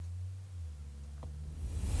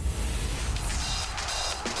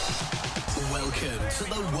Welcome to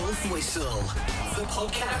the Wolf Whistle, the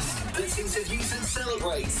podcast that interviews and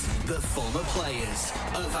celebrates the former players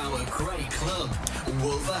of our great club,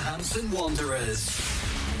 Wolverhampton Wanderers.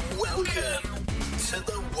 Welcome to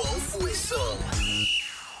the Wolf Whistle.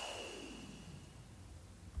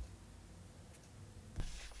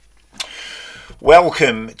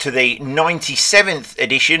 Welcome to the 97th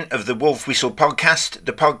edition of the Wolf Whistle podcast,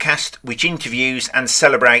 the podcast which interviews and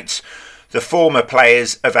celebrates the former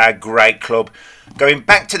players of our great club. Going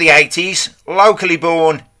back to the 80s, locally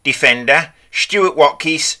born defender Stuart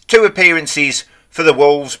Watkiss, 2 appearances for the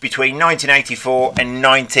Wolves between 1984 and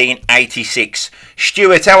 1986.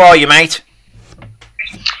 Stuart, how are you, mate?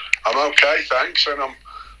 I'm okay, thanks, and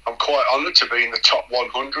I'm quite honoured to be in the top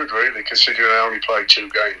 100, really, considering I only played 2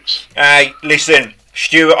 games. Hey, listen,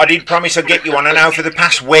 Stuart, I did promise I'd get you on. I know for the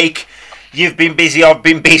past week you've been busy, I've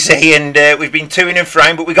been busy, and we've been to and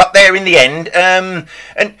fro, but we got there in the end. And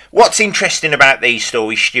what's interesting about these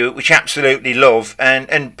stories, Stuart, which I absolutely love,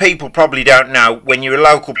 and people probably don't know, when you're a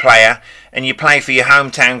local player and you play for your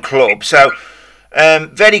hometown club. So,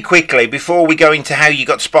 very quickly, before we go into how you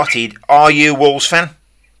got spotted, are you a Wolves fan?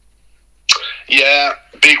 Yeah,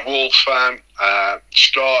 big Wolves fan.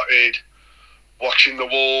 Started watching the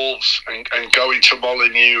Wolves and going to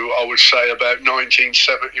Molineux, I would say, about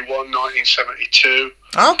 1971, 1972.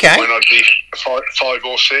 Okay. When I'd be 5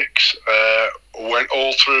 or 6. Went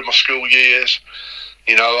all through my school years.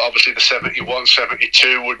 You know, obviously the 71,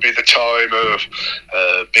 72 would be the time of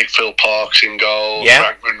Big Phil Parks in goal, yeah.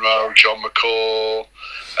 Frank Monroe, John McCall,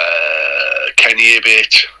 Kenny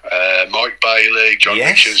Ibbett, Mike Bailey, John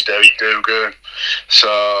Yes. Richards, Derek Dugan.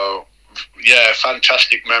 So, yeah,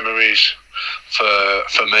 fantastic memories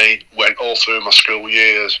for me. Went all through my school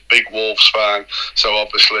years. Big Wolves fan. So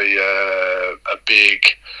obviously a big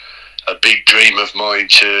dream of mine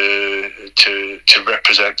to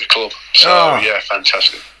represent the club. So yeah,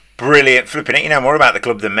 fantastic. Brilliant. Flipping it, you know more about the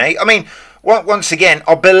club than me. I mean, once again,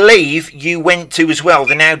 I believe you went to as well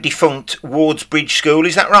the now defunct Wards Bridge School.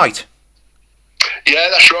 Is that right? Yeah,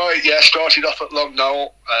 that's right. Yeah, started off at Long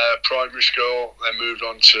Knoll Primary School, then moved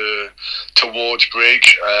on to Wards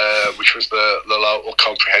Bridge, which was the local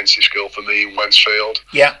comprehensive school for me in Wensfield.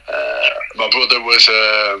 Yeah. My brother was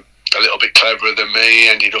a little bit cleverer than me,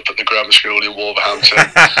 ended up at the grammar school in Wolverhampton.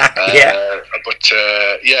 Yeah. But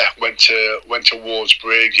went to Wards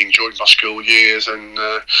Bridge, enjoyed my school years, and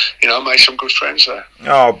made some good friends there.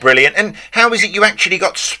 Oh, brilliant! And how is it you actually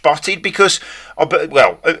got spotted? Because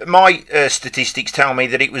my statistics tell me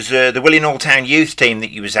that it was the Willenhall Town youth team that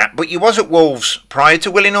you was at, but you was at Wolves prior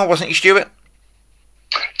to Willenhall, wasn't you, Stuart?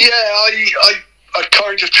 Yeah, I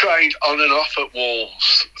kind of trained on and off at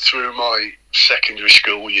Wolves through my secondary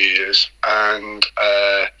school years, and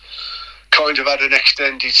kind of had an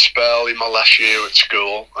extended spell in my last year at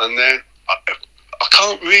school, and then I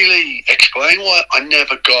can't really explain why I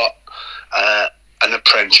never got an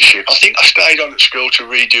apprenticeship. I think I stayed on at school to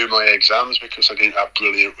redo my exams because I didn't have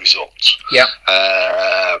brilliant results. Yeah.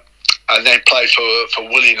 And then played for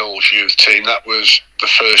Willenhall's youth team. That was the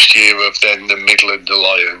first year of then the Midland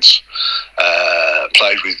Alliance.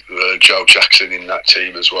 Played with Joe Jackson in that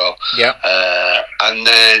team as well. Yeah. And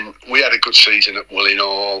then we had a good season at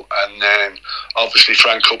Willenhall, and then obviously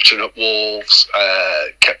Frank Upton at Wolves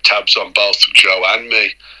kept tabs on both Joe and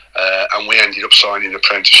me. And we ended up signing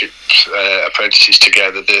apprentices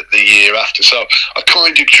together the year after. So I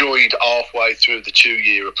kind of joined halfway through the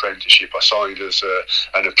 2-year apprenticeship. I signed as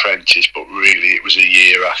an apprentice, but really it was a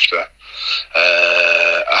year after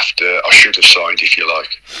I should have signed, if you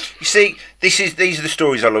like. You see, these are the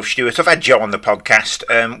stories I love, Stuart. I've had Joe on the podcast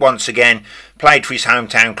once again, played for his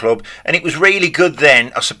hometown club, and it was really good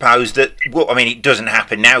then, I suppose, that, it doesn't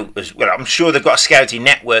happen now as well. I'm sure they've got a scouting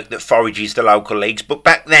network that forages the local leagues, but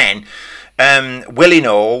back then,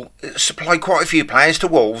 Willenhall supplied quite a few players to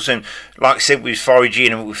Wolves, and like I said, we was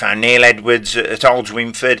foraging and we found Neil Edwards at Olds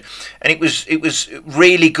Wimford, and it was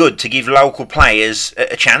really good to give local players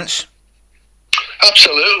a chance.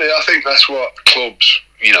 Absolutely, I think that's what clubs,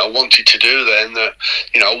 wanted to do then. That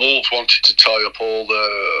Wolves wanted to tie up all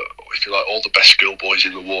the best schoolboys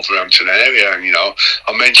in the Wolverhampton area. And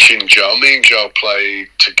I mentioned Joe. Me and Joe played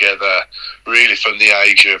together really from the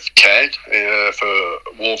age of 10 for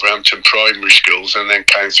Wolverhampton primary schools, and then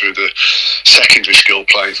came through the secondary school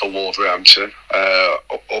playing for Wolverhampton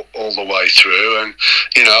all the way through. And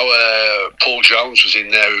Paul Jones was in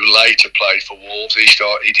there, who later played for Wolves. He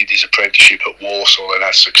did his apprenticeship at Walsall and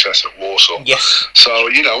had success at Walsall. Yes. So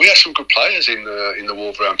we had some good players in the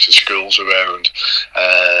Wolverhampton schools around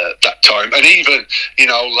that time, and even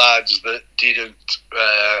lads that didn't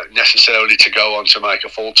necessarily to go on to make a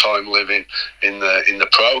full-time living in the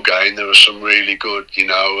pro game. There were some really good,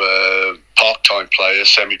 part-time players,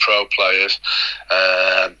 semi-pro players.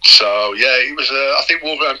 So yeah, it was. I think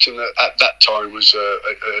Wolverhampton at that time was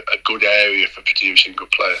a good area for producing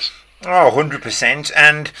good players. Oh, 100%.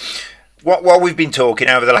 And while we've been talking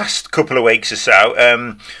over the last couple of weeks or so,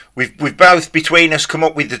 we've both between us come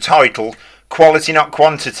up with the title Quality Not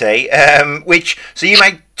Quantity, so you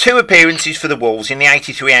made 2 appearances for the Wolves in the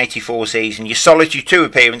 83-84 season. You solid 2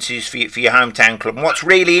 appearances for your hometown club. And what's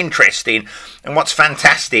really interesting and what's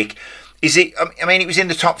fantastic is it was in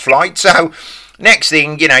the top flight. So next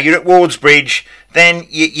thing, you're at Wardsbridge, then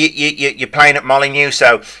you're playing at Molineux.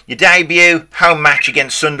 So your debut, home match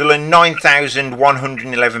against Sunderland,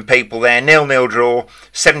 9,111 people there, 0-0 draw,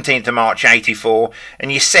 17th of March 84.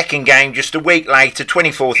 And your second game just a week later,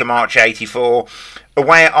 24th of March 84,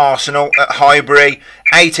 away at Arsenal at Highbury,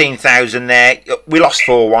 18,000 there. We lost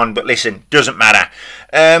 4-1, but listen, doesn't matter.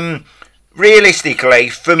 Realistically,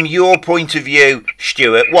 from your point of view,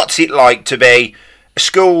 Stuart, what's it like to be a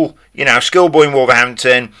schoolboy in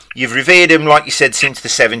Wolverhampton? You've revered him, like you said, since the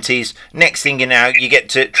 70s. Next thing you know, you get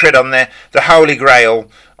to tread on the Holy Grail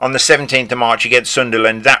on the 17th of March against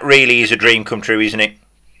Sunderland. That really is a dream come true, isn't it?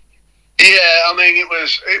 Yeah,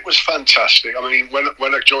 it was fantastic.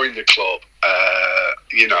 When I joined the club,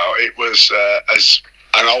 it was as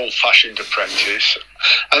an old-fashioned apprentice,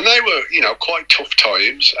 and they were, quite tough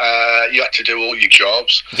times. You had to do all your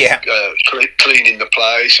jobs, cleaning the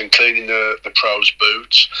place and cleaning the pros'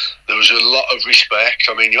 boots. There was a lot of respect.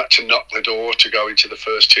 You had to knock the door to go into the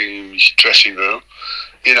first team's dressing room,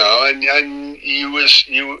 and you was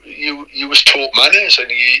taught manners,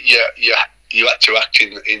 and you had to act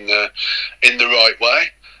in the right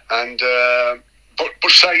way. And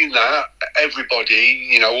but saying that,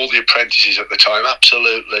 everybody, all the apprentices at the time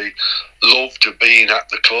absolutely loved being at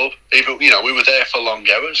the club. Even, we were there for long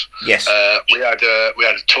hours. Yes. We had a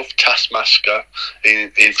tough taskmaster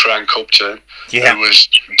in Frank Upton, who was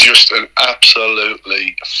just an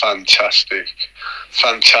absolutely fantastic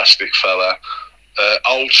fella.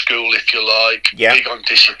 Old school, if you like, big on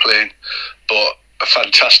discipline, but a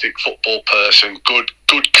fantastic football person, good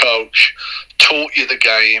coach, taught you the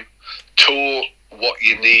game, taught what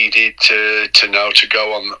you needed to know to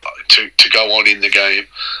go on in the game.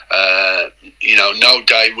 No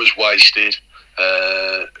day was wasted.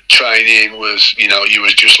 Training was, you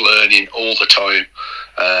was just learning all the time.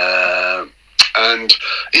 And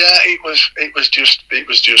yeah, it was just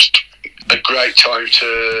a great time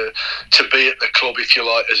to be at the club, if you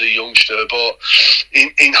like, as a youngster. But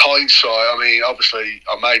in hindsight, obviously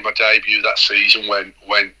I made my debut that season when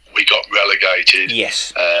we got relegated.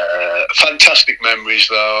 Yes. Fantastic memories,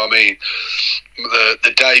 though.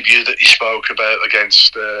 The debut that you spoke about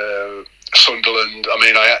against Sunderland.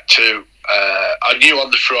 I had to. I knew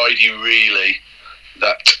on the Friday really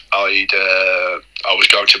that I was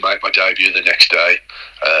going to make my debut the next day.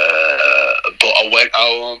 But I went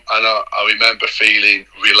home and I remember feeling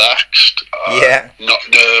relaxed, not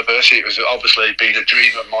nervous. It was obviously been a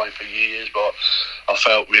dream of mine for years, but I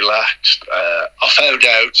felt relaxed. I found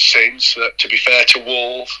out since that, to be fair to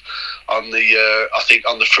Wolves, I think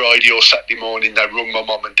on the Friday or Saturday morning, they rung my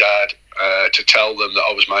mum and dad to tell them that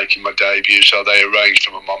I was making my debut. So they arranged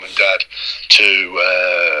for my mum and dad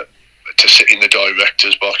to sit in the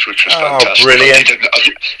director's box, which was fantastic. Brilliant.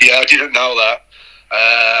 I didn't know that.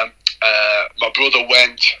 My brother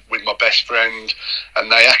went with my best friend,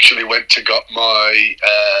 and they actually went to got my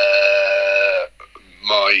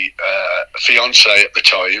fiancée at the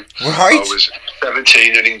time. Right. I was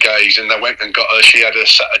 17 and engaged, and they went and got her. She had a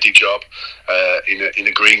Saturday job in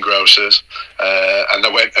a greengrocer's, and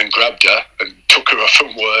they went and grabbed her and took her off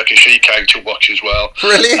from work, and she came to watch as well.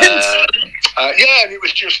 Brilliant. And it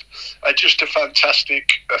was just a fantastic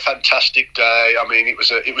day. It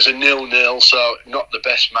was a 0-0, so not the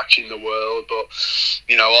best match in the world, but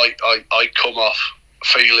I come off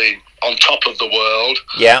feeling on top of the world.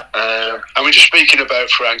 Yeah. And we're just speaking about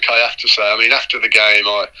Frank, I have to say, after the game,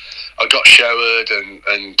 I got showered,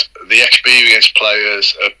 and the experienced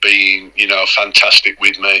players have been, fantastic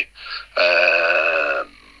with me.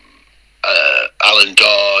 Alan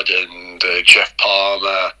Dodd and Jeff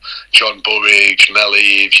Palmer, John Burridge, Mel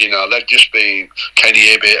Eves, they'd just been, Kenny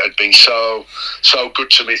Ibbett had been so good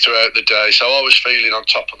to me throughout the day. So I was feeling on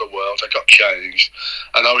top of the world. I got changed,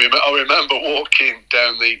 and I remember walking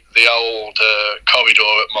down the old corridor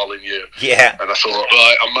at Molineux. Yeah. And I thought,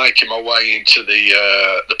 right, I'm making my way into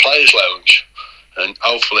the players' lounge, and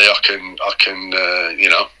hopefully I can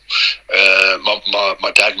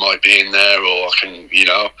my dad might be in there, or I can,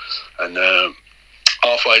 and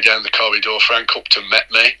halfway down the corridor, Frank Upton met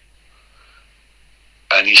me,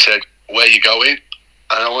 and he said, "Where you going?"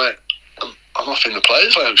 And I went, "I'm off in the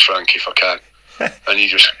players' lounge, Frank, if I can." And he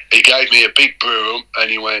gave me a big broom, and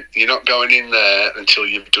he went, "You're not going in there until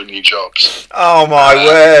you've done your jobs." Oh my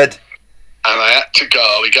word! And I had to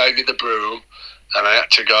go. He gave me the broom, and I had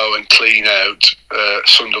to go and clean out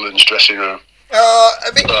Sunderland's dressing room.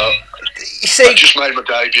 I mean, you see, I just made my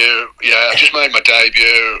debut. Yeah, I just made my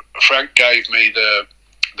debut. Frank gave me the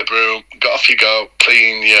broom. Got off you go,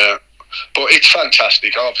 clean your. But it's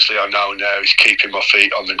fantastic. Obviously, I know now he's keeping my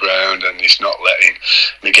feet on the ground and he's not letting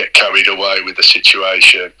me get carried away with the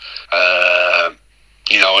situation.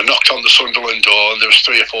 I knocked on the Sunderland door and there was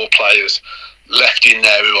 3 or 4 players left in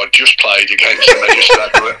there who I'd just played against, and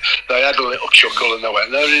they had a little chuckle and they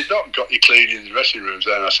went, "No, they've not got you cleaning the dressing rooms."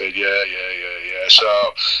 Then I said, "Yeah."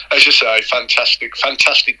 So, as you say,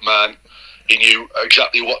 fantastic man. He knew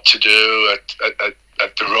exactly what to do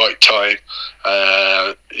at the right time.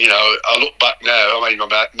 I look back now. I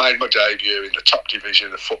made my debut in the top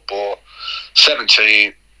division of football,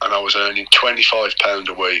 17, and I was earning £25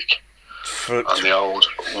 a week on the old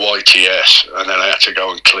YTS, and then I had to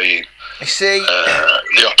go and clean. I see.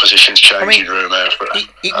 The opposition's changing room out.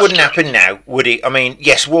 It wouldn't happen now, would it? I mean,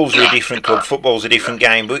 yes, Wolves are a different club, football's a different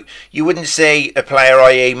game, but you wouldn't see a player,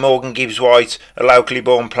 i.e. Morgan Gibbs-White, a locally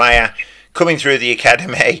born player, coming through the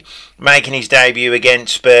academy, making his debut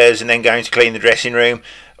against Spurs and then going to clean the dressing room,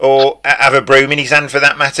 or have a broom in his hand for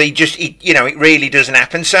that matter. It really doesn't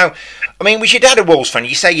happen. So, I mean, was your dad a Wolves fan?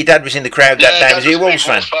 You say your dad was in the crowd that day. Was he a Wolves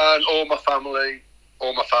fan? All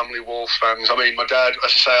my family Wolves fans. I mean, my dad,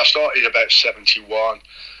 as I say, I started about 71.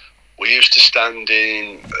 We used to stand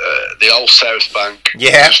in the old South Bank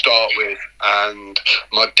to start with, and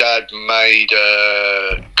my dad made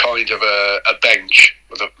kind of a bench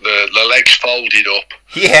with the legs folded up.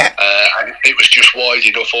 Yeah. And it was just wide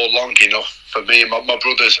enough or long enough for me, and my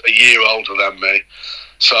brother's a year older than me.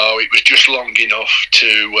 So it was just long enough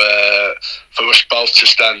for us both to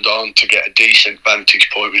stand on to get a decent vantage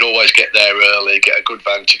point. We'd always get there early, get a good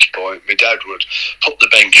vantage point. My dad would put the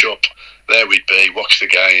bench up. There we'd be, watch the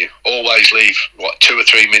game. Always leave 2 or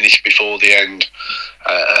 3 minutes before the end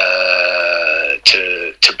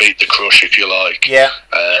to beat the crush, if you like. Yeah.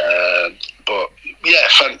 But yeah,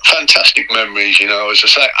 fantastic memories, as I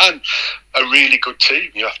say, and a really good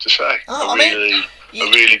team, you have to say. A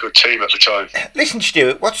really good team at the time. Listen,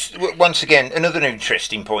 Stuart, once again, another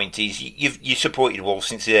interesting point is you supported Wolves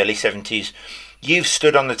since the early 70s. You've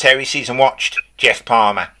stood on the terraces and watched Jeff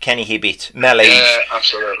Palmer, Kenny Hibbett, Mel Eves. Yeah,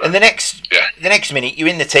 absolutely. And the next minute, you're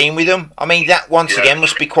in the team with them. I mean, that once again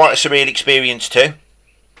must be quite a surreal experience too.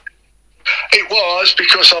 It was,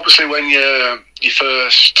 because obviously when you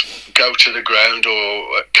first go to the ground,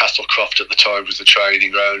 or at Castlecroft at the time was the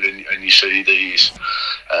training ground, and you see these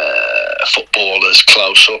footballers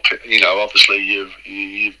close up, obviously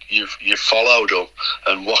you've followed them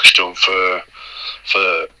and watched them for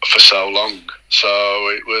so long. So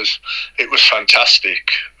it was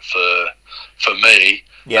fantastic for me.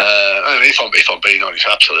 Yeah. And if I'm being honest,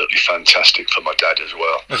 absolutely fantastic for my dad as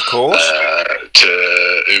well. Of course.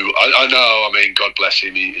 Who I know, I mean, God bless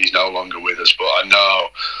him, he's no longer with us, but I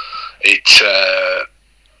know it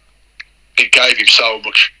gave him so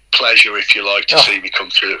much pleasure, if you like, to see me come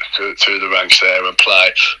through the ranks there and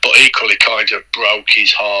play. But equally, kind of broke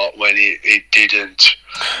his heart when it didn't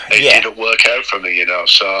work out for me,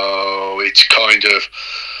 So it's kind of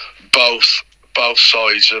both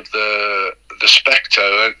sides of the spectre,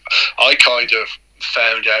 and I kind of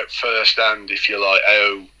found out firsthand, if you like,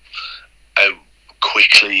 how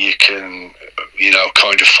quickly you can,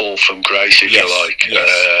 kind of fall from grace, if you like.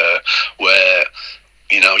 Yes. Where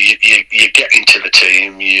you get into the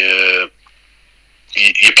team, you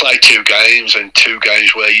play 2 games, and 2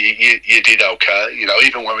 games where you did okay.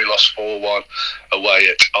 Even when we lost 4-1 away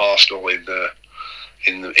at Arsenal in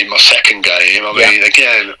my second game. I mean,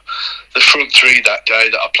 again, the front 3 that day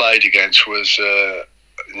that I played against was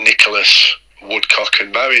Nicholas, Woodcock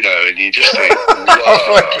and Marino, and you just think,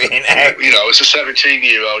 wow. As a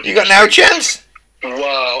 17-year-old, you got no chance.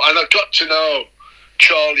 Wow. And I got to know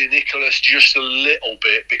Charlie Nicholas just a little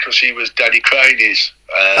bit because he was Danny Craney's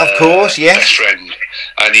best friend,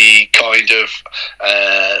 and he kind of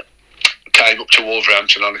came up to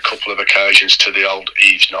Wolverhampton on a couple of occasions to the old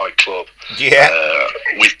Eve's nightclub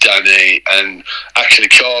with Danny, and actually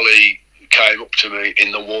Charlie came up to me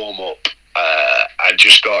in the warm-up and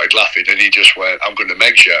just started laughing, and he just went, "I'm going to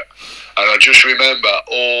meg you." And I just remember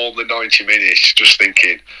all the 90 minutes just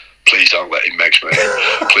thinking, please don't let him meg me.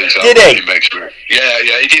 Please don't let him meg me.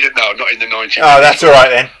 Yeah, he didn't know, not in the 90 minutes. Oh, that's all right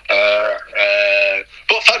then.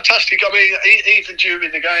 But fantastic. I mean, even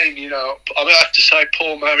during the game, I have to say,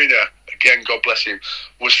 Paul Mariner again, God bless him,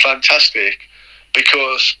 was fantastic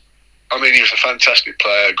because, I mean, he was a fantastic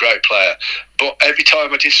player, great player. But every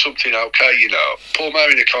time I did something okay, you know, Paul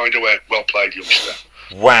Mariner kind of went, well played, youngster.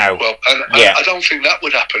 Wow. Well, and I don't think that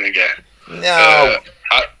would happen again. No.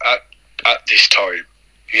 At this time,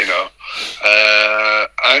 you know.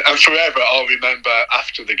 And forever, I'll remember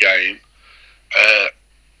after the game,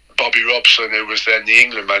 Bobby Robson, who was then the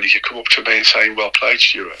England manager, come up to me and saying, well played,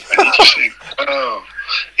 Stuart. And you just think, oh,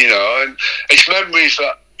 you know, and it's memories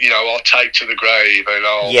that, you know, I'll take to the grave and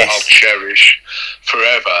I'll cherish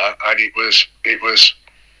forever. And it was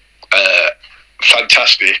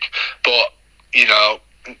fantastic. But, you know,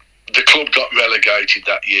 the club got relegated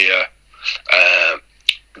that year.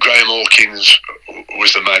 Graham Hawkins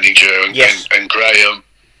was the manager, and Graham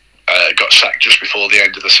got sacked just before the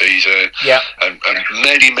end of the season. Yeah. And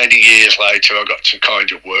many, many years later, I got to kind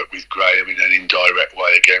of work with Graham in an indirect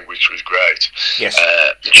way again, which was great. Yes.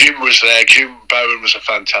 Jim was there. Jim Bowen was a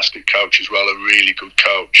fantastic coach as well, a really good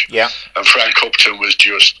coach. Yeah. And Frank Upton was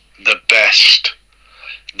just the best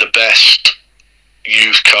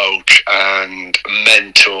youth coach and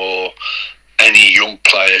mentor any young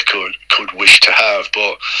player could wish to have.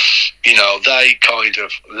 But, you know, they kind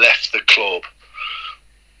of left the club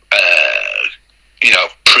you know,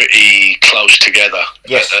 pretty close together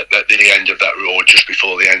at the end of that, or just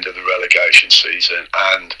before the end of the relegation season.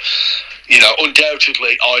 And, you know,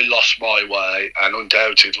 undoubtedly I lost my way, and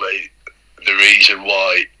undoubtedly the reason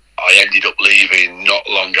why I ended up leaving not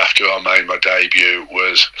long after I made my debut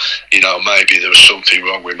was, you know, maybe there was something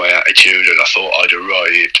wrong with my attitude and I thought I'd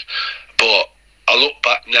arrived. But I look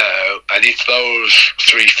back now, and if those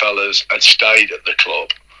three fellas had stayed at the club,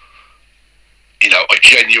 you know, I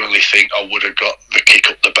genuinely think I would have got the kick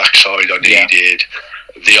up the backside I needed,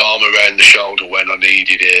 the arm around the shoulder when I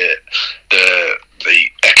needed it, the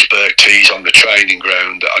expertise on the training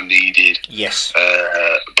ground that I needed. Yes.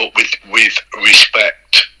 But with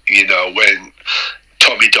respect, you know, when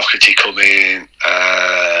Tommy Docherty come in,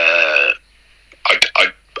 I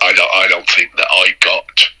don't think that I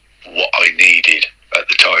got what I needed at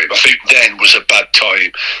the time. I think then was a bad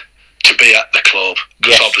time to be at the club,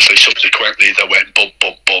 because obviously subsequently they went bump.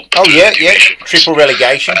 Oh yeah, triple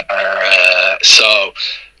relegation. So,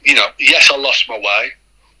 you know, yes, I lost my way,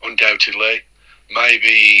 undoubtedly.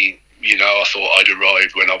 Maybe, you know, I thought I'd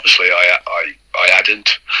arrived when obviously I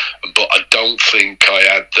hadn't, but I don't think I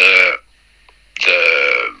had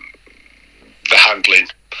the handling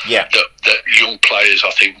that young players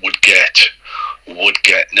I think would get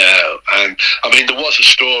now. And I mean, there was a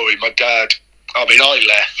story. My dad, I mean, I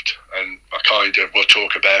left, and I kind of, we'll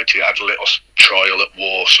talk about it, I had a little trial at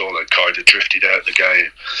Walsall and kind of drifted out the game.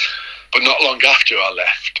 But not long after I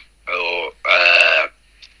left,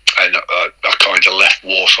 and I kind of left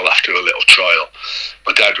Walsall after a little trial,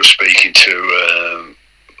 my dad was speaking to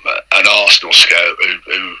an Arsenal scout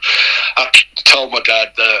who I told my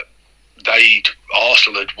dad that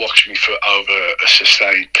Arsenal had watched me for over a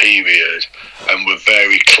sustained period and were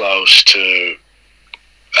very close to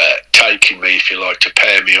taking me, if you like, to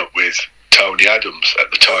pair me up with Tony Adams at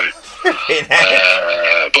the time.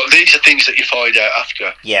 But these are things that you find out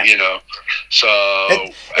after, you know. So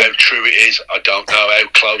how true it is, I don't know. How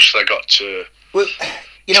close they got to,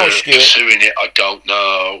 you know, to pursuing it, I don't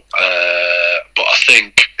know. But I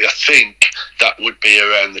think that would be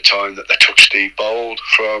around the time that they took Steve Bold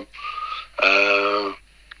from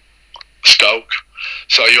Stoke.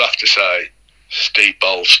 So you have to say, Steve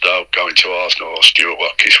Bold, Stoke, going to Arsenal, or Stuart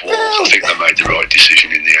Watkiss, Wolves. I think they made the right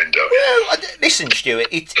decision in the end. Listen, Stuart,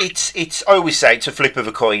 it's. I always say it's a flip of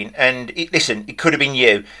a coin, and listen, it could have been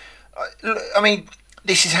you. I mean,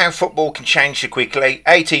 this is how football can change so quickly.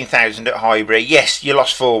 18,000 at Highbury. Yes, you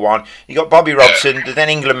lost 4-1. You got Bobby Robson, the then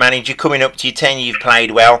England manager, coming up to your 10. You've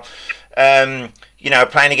played well. You know,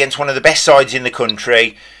 playing against one of the best sides in the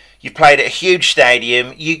country. You've played at a huge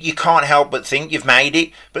stadium. You can't help but think you've made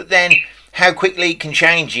it, but then how quickly it can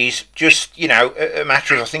change is just, you know, a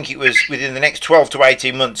matter of, I think it was within the next 12 to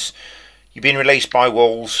 18 months, you've been released by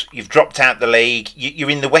Wolves, you've dropped out the league, you're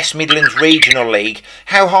in the West Midlands Regional League.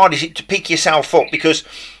 How hard is it to pick yourself up? Because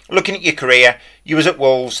looking at your career, you was at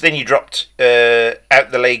Wolves, then you dropped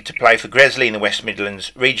out the league to play for Gresley in the West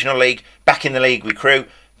Midlands Regional League, back in the league with Crewe,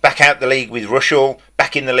 back out the league with Rushall,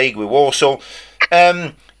 back in the league with Walsall.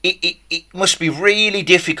 It must be really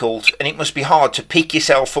difficult, and it must be hard to pick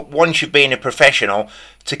yourself up once you've been a professional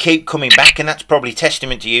to keep coming back, and that's probably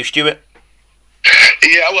testament to you, Stuart.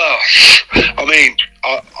 Yeah, well, I mean,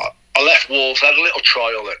 I left Wolves. I had a little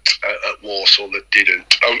trial at Walsall that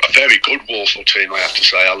didn't. A very good Walsall team, I have to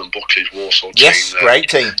say. Alan Buckley's Walsall team. Yes, great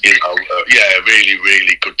team. You know, really,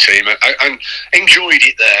 really good team, and enjoyed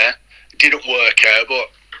it there. didn't work out, but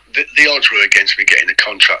the odds were against me getting a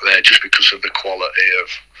contract there just because of the quality of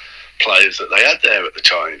players that they had there at the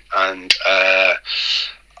time. And I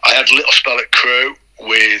had a little spell at Crewe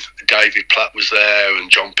with David Platt was there and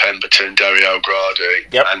John Pemberton, Dario Grady.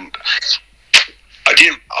 Yep. And I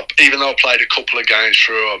didn't, even though I played a couple of games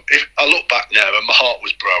through them, if I look back now, and my heart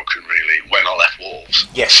was broken really when I left Wolves.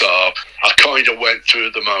 Yes. So I kind of went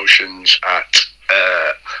through the motions at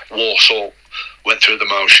Walsall, went through the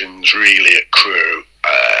motions really at Crewe.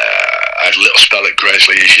 I had a little spell at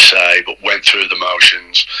Gresley, as you say, but went through the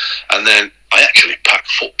motions. And then I actually packed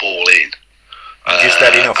football in. Just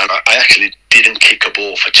had enough. And I actually didn't kick a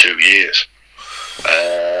ball for 2 years.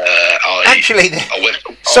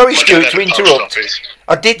 Sorry, Stuart, to interrupt.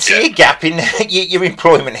 I did see a gap in your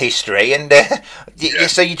employment history, and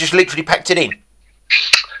so you just literally packed it in.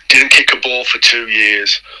 Didn't kick a ball for 2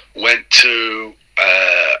 years. Went to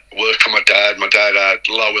work for my dad. My dad had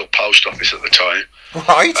Lowell Post Office at the time.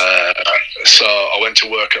 Right. So I went to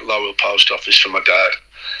work at Lowell Post Office for my dad.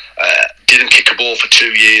 Didn't kick a ball for 2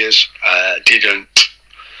 years. Didn't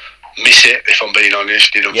miss it, if I'm being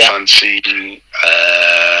honest. Didn't fancy.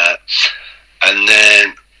 And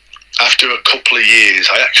then after a couple of years,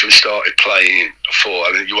 I actually started playing for,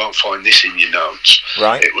 and you won't find this in your notes.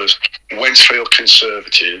 Right. It was Wensfield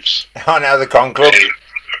Conservatives. Oh, no, the Con Club.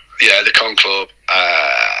 Yeah, the Con Club.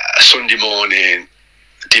 Sunday morning,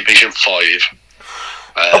 Division 5.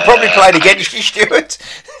 I'll probably played against you, Stuart.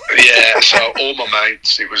 Yeah, so all my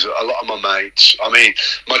mates, it was a lot of my mates. I mean,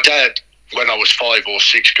 my dad, when I was 5 or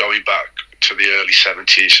 6, going back to the early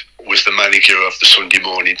 70s, was the manager of the Sunday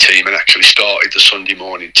morning team and actually started the Sunday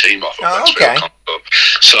morning team off at Wensfield Con Club.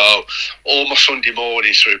 So all my Sunday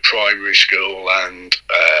mornings through primary school and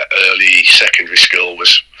early secondary school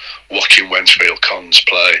was watching Wensfield Cons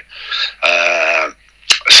play.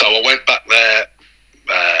 So I went back there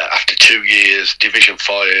after 2 years, Division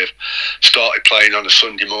 5, started playing on a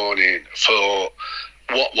Sunday morning for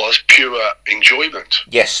what was pure enjoyment.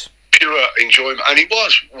 Yes. Pure enjoyment. And it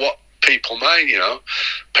was what people made, you know.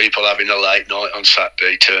 People having a late night on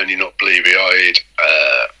Saturday, turning up bleary-eyed,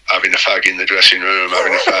 having a fag in the dressing room,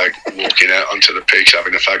 having a fag walking out onto the pitch,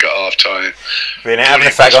 having a fag at half-time. Having a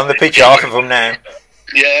fag on the pitch, half of them now.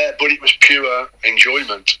 Yeah, but it was pure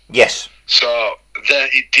enjoyment. Yes. So then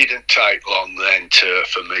it didn't take long then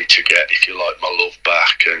for me to get, if you like, my love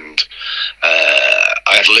back. And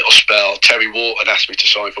I had a little spell. Terry Wharton asked me to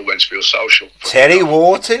sign for Wensfield Social. Terry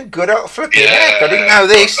Wharton? Good old flipping heck. I didn't know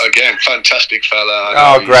this. Again, fantastic fella.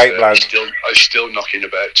 Oh, great bloke. I'm still knocking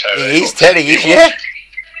about Terry. He is, Terry, yeah.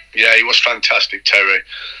 Yeah, he was fantastic, Terry.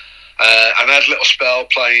 And I had a little spell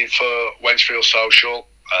playing for Wensfield Social.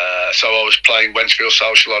 So I was playing Wensfield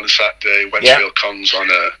Social on a Saturday, Wensfield Cons on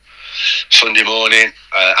a Sunday morning,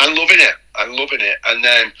 and loving it. And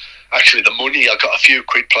then actually the money, I got a few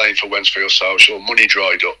quid playing for Wensfield Social. Money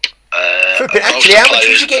dried up. Actually, how much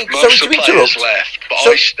was you getting? Most of the players left, but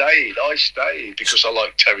I stayed because I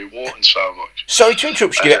liked Terry Wharton so much. Sorry to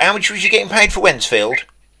interrupt, Stuart. How much was you getting paid for Wensfield?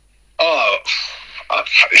 Oh, I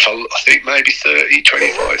think maybe 30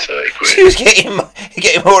 quid. So he was getting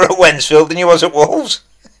more at Wensfield than he was at Wolves.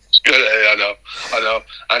 Yeah, I know.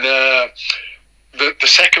 And the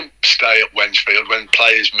second stay at Wensfield, when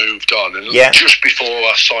players moved on, and just before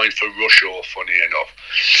I signed for Rushall, funny enough,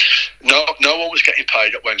 no one was getting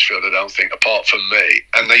paid at Wensfield, I don't think, apart from me.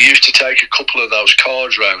 And they used to take a couple of those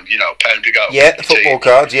cards round, you know, £1 to go. Yeah, the football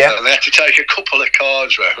cards, yeah. And they had to take a couple of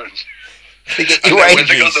cards round. To get and your then when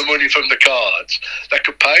they got the money from the cards, they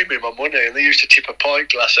could pay me my money, and they used to tip a pint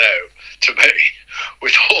glass out to me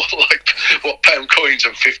with all like pound coins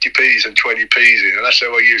and 50p's and 20p's in, and that's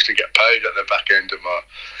how I used to get paid at the back end of my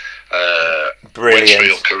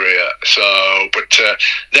Wensfield career. So, but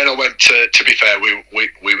then I went to be fair, we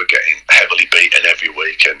were getting heavily beaten every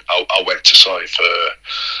week, and I went to sign for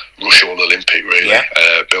Rushall Olympic, really.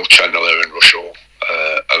 Bill Chandler and Rushall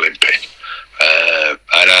Olympic. And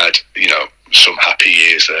I had, some happy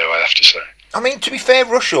years there, I have to say. I mean, to be fair,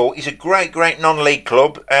 Rushall is a great non-league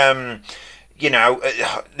club.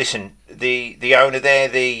 Listen, the owner there,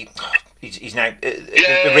 his name,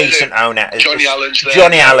 the recent owner, Johnny Allen's there.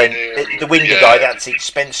 Johnny Allen, the windy guy. That's it.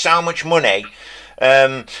 Spent so much money.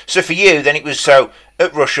 So for you, then it was at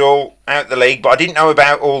Rushall, out the league. But I didn't know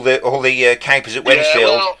about all the capers at Wensfield.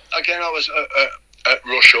 Yeah, well, again, I was at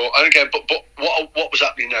Rushall, and again, but what was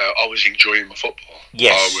happening now? I was enjoying my football.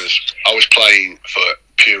 Yes, I was playing for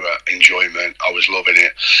pure enjoyment. I was loving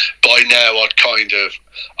it. By now,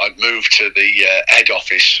 I'd moved to the head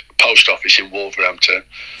office, post office in Wolverhampton.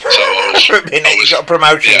 So I was got a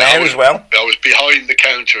promotion there as well. I was behind the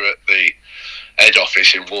counter at the head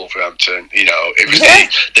office in Wolverhampton. You know, it was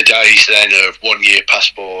the days then of 1 year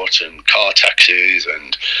passport and car taxis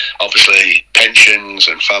and obviously pensions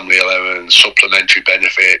and family allowance, supplementary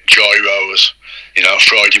benefit, gyros. You know,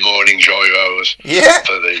 Friday morning gyros. Yeah.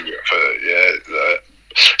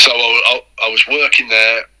 So I was working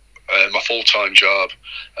there, my full-time job.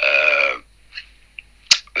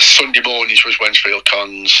 Sunday mornings was Wednesfield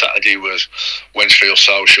Cons, Saturday was Wednesfield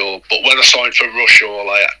Social. But when I signed for Rushall,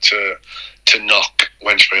 I had to knock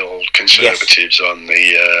Wednesfield Conservatives on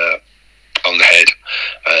the head,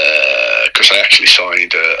 because I actually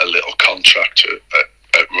signed a little contract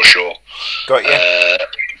at Rushall. Got you.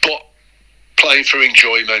 But playing for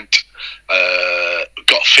enjoyment,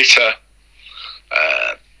 got fitter.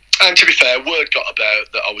 And to be fair, word got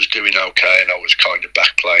about that I was doing okay and I was kind of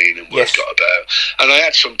back playing, and word got about. And I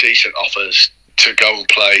had some decent offers to go and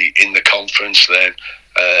play in the conference then.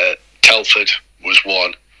 Telford was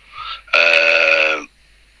one that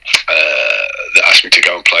asked me to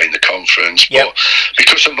go and play in the conference. Yep. But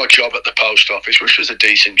because of my job at the post office, which was a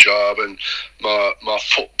decent job, and my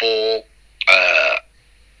football, I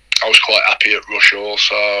was quite happy at Rushall,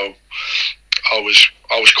 so I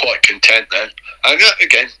was quite content then. And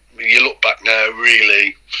again, you look back now,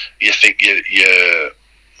 really, you think your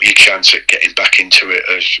chance at getting back into it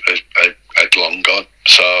had long gone.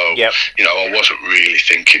 So you know, I wasn't really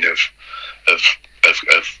thinking of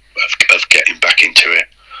getting back into it.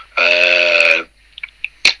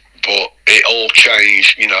 But it all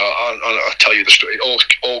changed. You know, I'll tell you the story. It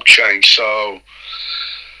all changed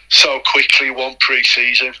so quickly. One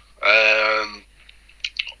pre-season.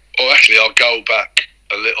 Or actually, I'll go back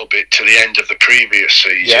a little bit to the end of the previous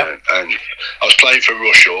season, and I was playing for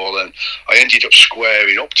Rushall, and I ended up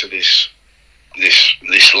squaring up to this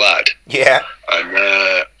lad. Yeah. And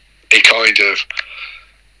he kind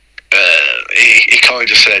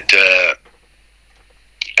of said,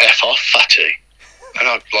 "F off, fatty," and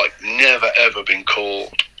I'd never ever been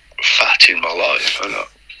called fat in my life, and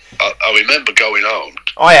I remember going home.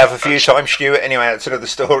 I have a few times, Stuart. Anyway, that's another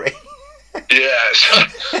story. Yeah, so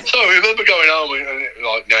I remember going home and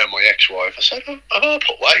now my ex-wife, I said, "Have I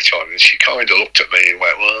put weight on?" And she kind of looked at me and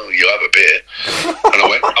went, "Well, you have a bit." And I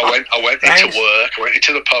went into work, I went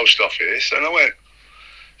into the post office, and I went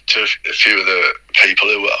to a few of the people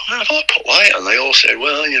who were, "Have I put weight?" And they all said,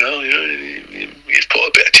 "Well, you know, you've put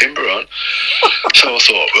a bit of timber on." So I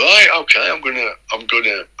thought, right, okay, I'm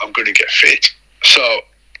gonna get fit. So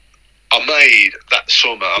I made that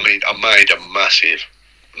summer. I made a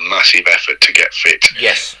massive effort to get fit.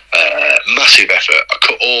 Yes. Massive effort. I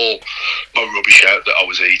cut all my rubbish out that I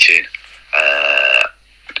was eating.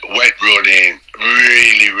 Went running.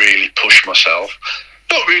 Really pushed myself.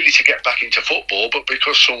 Not really to get back into football, but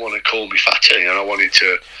because someone had called me fatty, and I wanted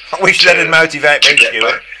to. I wish that would motivate me,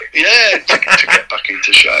 Stuart. Yeah, to get back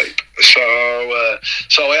into shape. So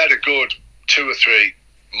I had a good 2 or 3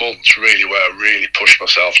 months really where I really pushed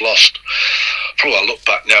myself. Probably I look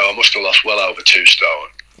back now, I must have lost well over 2 stone.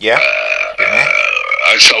 Yeah.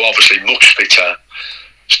 And so obviously much fitter.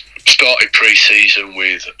 Started pre-season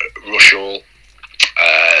with Rushall.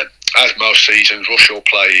 As most seasons, Rushall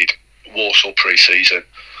played Walsall pre-season.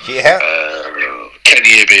 Yeah.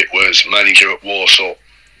 Kenny Ibbott was manager at Walsall.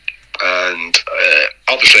 And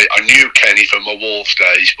obviously I knew Kenny from my Wolves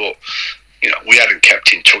days, but you know, we hadn't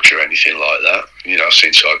kept in touch or anything like that, you know,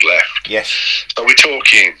 since I'd left. Yes. So we're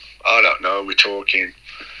talking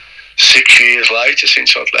 6 years later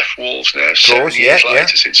since I'd left Wolves now. 7 years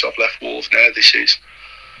later since I've left Wolves now, this is.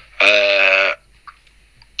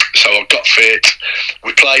 So I got fit.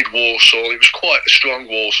 We played Walsall. It was quite a strong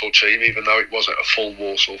Walsall team, even though it wasn't a full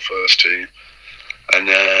Walsall first team. And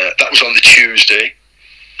that was on the Tuesday.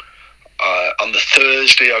 On the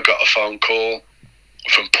Thursday, I got a phone call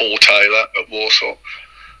from Paul Taylor at Walsall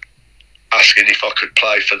asking if I could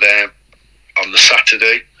play for them on the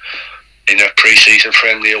Saturday in a pre-season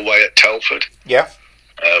friendly away at Telford. Yeah.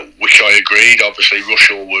 Which I agreed. Obviously,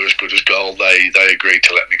 Rushall were as good as gold. They agreed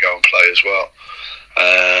to let me go and play as well.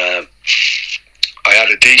 I had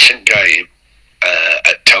a decent game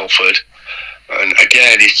at Telford, and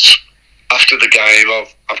again, it's after the game.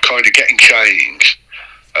 I'm kind of getting changed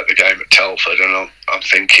at the game at Telford, and I'm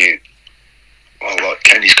thinking, well,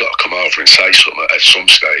 Kenny's got to come over and say something at some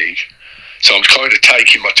stage. So I'm kind of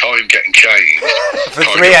taking my time getting changed. For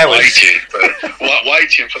 3 hours.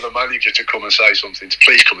 Waiting for the manager to come and say something,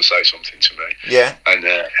 please come and say something to me. Yeah. And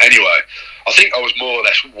anyway, I think I was more or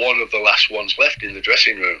less one of the last ones left in the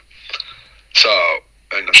dressing room. So,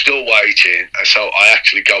 and I'm still waiting. And so I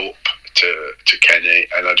actually go up to Kenny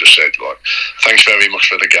and I just said, thanks very much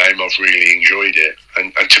for the game. I've really enjoyed it.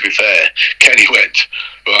 And to be fair, Kenny went,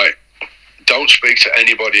 right, don't don't speak to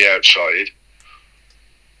anybody outside.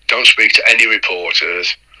 Don't speak to any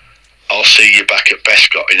reporters. I'll see you back at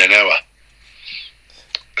Bescott in an hour.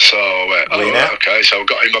 So I went, okay. So I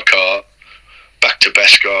got in my car, back to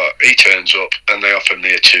Bescott. He turns up, and they offered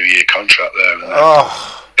me a 2-year contract there. And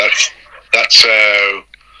that's how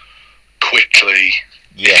quickly,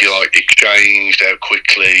 if you like, exchanged. How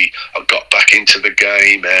quickly I got back into the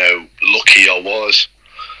game. How lucky I was.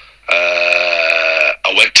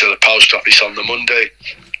 I went to the post office on the Monday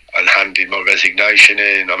and handed my resignation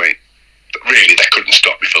in. I mean, really, they couldn't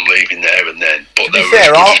stop me from leaving there and then. But to be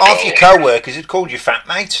fair, half your co-workers had called you fat,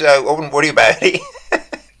 mate, so I wouldn't worry about it.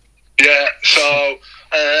 Yeah, so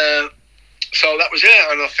that was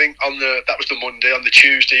it. And I think that was the Monday. On the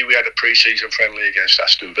Tuesday, we had a pre-season friendly against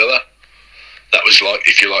Aston Villa. That was, like,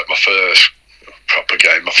 if you like, my first proper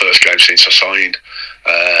game, my first game since I signed.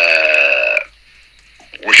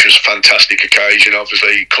 Which was a fantastic occasion.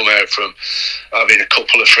 Obviously, you come out from having a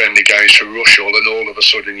couple of friendly games for Rushall, and all of a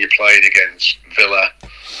sudden you're playing against Villa.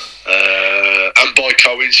 And by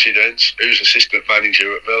coincidence, who's assistant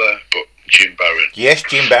manager at Villa? But Jim Barron. Yes,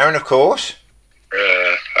 Jim Barron, of course.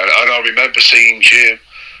 And I remember seeing Jim,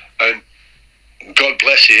 and God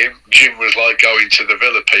bless him, Jim was like going to the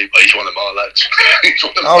Villa people. He's one of my lads.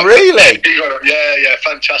 Really? Yeah,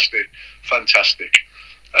 fantastic.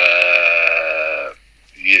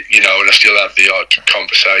 You know, and I still have the odd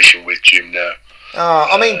conversation with Jim now. Oh,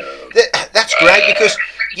 I mean, that's great because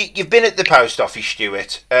you've been at the post office,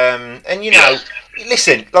 Stuart, and you know,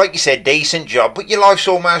 listen, like you said, decent job, but your life's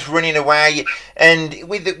almost running away, and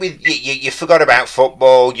with you forgot about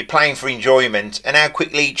football. You're playing for enjoyment, and how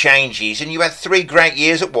quickly it changes. And you had 3 great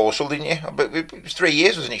years at Walsall, didn't you? But it was 3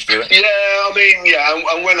 years, wasn't it, Stuart? Yeah, I mean,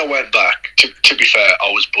 and when I went back, to be fair,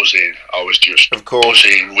 I was buzzing. I was just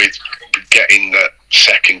buzzing with getting that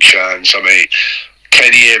second chance. I mean,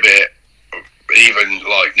 Kenny Hibbett, even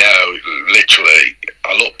like now, literally,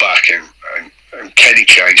 I look back and Kenny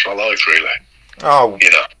changed my life, really. Oh, you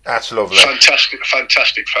know, that's lovely.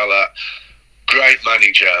 Fantastic fella, great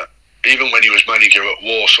manager. Even when he was manager at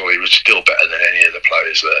Walsall, he was still better than any of the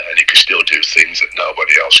players there, and he could still do things that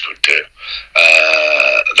nobody else could do.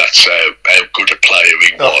 That's how good a player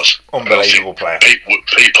he was. Unbelievable player.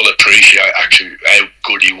 People appreciate actually how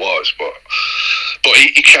good he was, but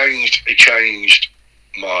he changed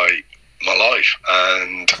my life,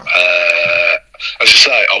 and as I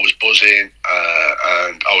say, I was buzzing,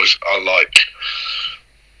 and I like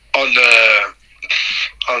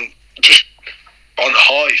on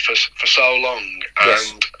high for so long.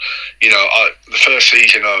 Yes. And you know, the first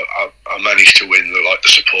season I managed to win the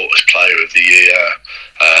supporters player of the year,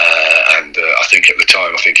 and I think at the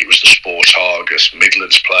time it was the Sports Argus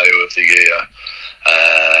Midlands player of the year,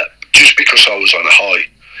 just because I was on a high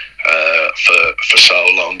for so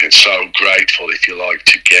long, and so grateful, if you like,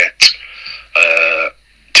 to get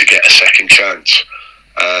a second chance.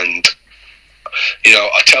 And you know,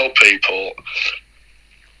 I tell people,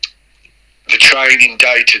 the training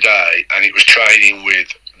day to day, and it was training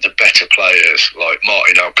with the better players, like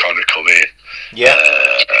Martin O'Connor come in. Yeah.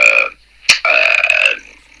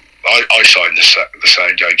 I signed the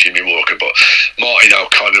same day Jimmy Walker, but Martin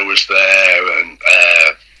O'Connor was there, and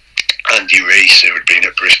Andy Reese, who had been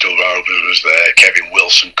at Bristol Rovers, was there. Kevin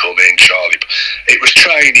Wilson come in, Charlie. It was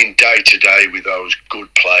training day to day with those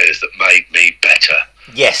good players that made me better.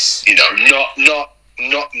 Yes. You know,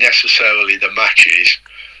 not necessarily the matches,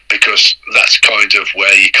 because that's kind of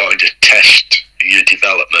where you kind of test your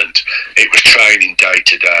development. It was training day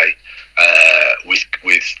to day with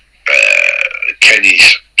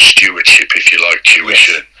Kenny's stewardship, if you like,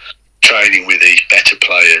 tuition, yes. Training with these better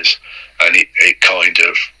players, and it kind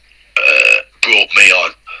of brought me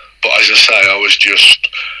on. But as I say, I was just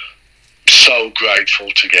so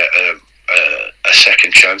grateful to get a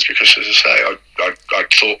second chance, because, as I say, I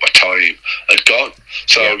thought my time had gone.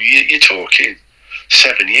 So you're talking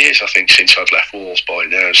 7 years, I think, since I'd left Wolves by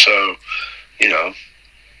now. So, you know,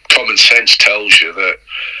 common sense tells you that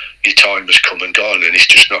your time has come and gone, and it's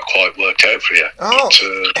just not quite worked out for you. Oh,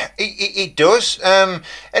 but, it does. But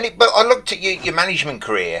I looked at your management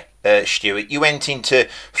career, Stuart. You went into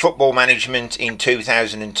football management in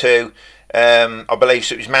 2002. I believe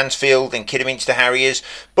so. It was Mansfield and Kidderminster Harriers.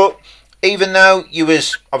 But even though you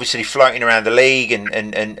was obviously floating around the league and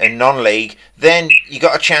non-league, then you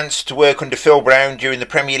got a chance to work under Phil Brown during the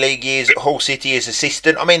Premier League years at Hull City as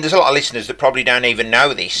assistant. I mean, there's a lot of listeners that probably don't even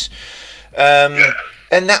know this.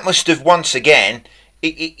 And that must have, once again,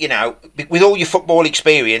 you know, with all your football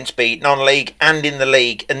experience, be it non-league and in the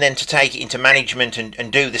league, and then to take it into management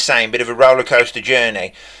and do the same, bit of a roller coaster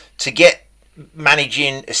journey, to get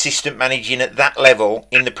managing, assistant managing at that level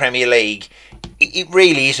in the Premier League, it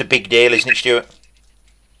really is a big deal, isn't it, Stuart?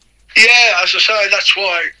 Yeah, as I say, that's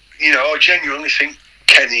why, I genuinely think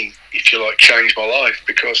Kenny, if you like, changed my life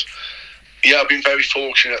because, I've been very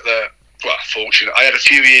fortunate that. Well, fortunate. I had a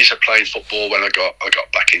few years of playing football when I got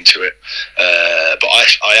back into it, but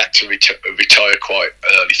I had to retire quite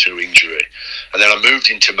early through injury, and then I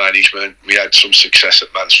moved into management. We had some success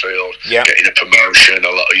at Mansfield, getting a promotion.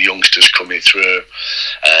 A lot of youngsters coming through.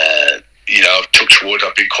 Touch wood,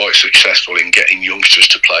 I've been quite successful in getting youngsters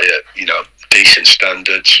to play at decent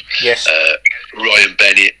standards. Yes. Ryan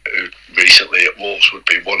Bennett, who recently at Wolves, would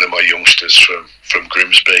be one of my youngsters from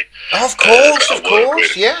Grimsby. Of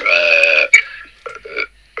course, yeah.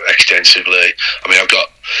 Extensively. I mean, I've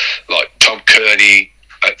got like Tom Kearney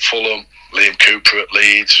at Fulham, Liam Cooper at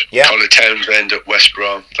Leeds, Connor Townsend at West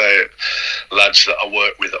Brom. They're lads that I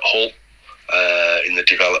work with at Hull in the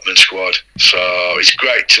development squad. So it's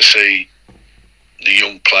great to see the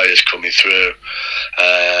young players coming through.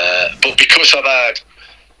 But because I've had,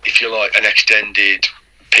 if you like, an extended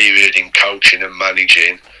period in coaching and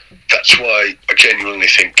managing, that's why I genuinely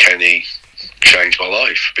think Kenny changed my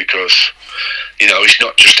life, because it's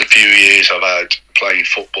not just a few years I've had playing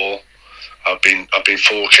football. I've been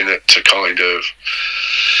fortunate to kind of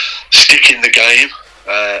stick in the game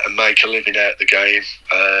and make a living out of the game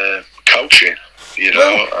coaching.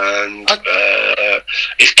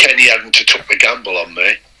 If Kenny hadn't took the gamble on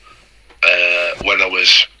me when I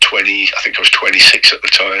was 20, I think I was 26 at the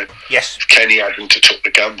time. Yes. If Kenny hadn't took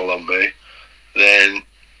the gamble on me, then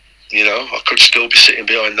I could still be sitting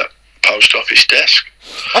behind that post office desk.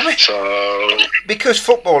 Because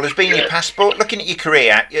football has been your passport. Looking at your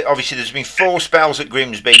career, obviously there's been 4 spells at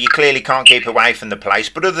Grimsby. You clearly can't keep away from the place.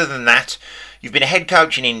 But other than that, you've been a head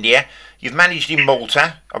coach in India. You've managed in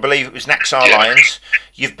Malta. I believe it was Naxar Lions.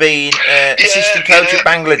 You've been assistant coach at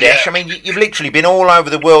Bangladesh. Yeah. I mean, you've literally been all over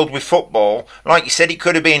the world with football. Like you said, it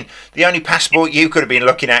could have been the only passport you could have been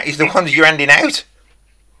looking at is the ones you're handing out.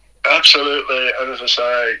 Absolutely. And as I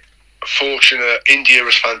say, fortunate. India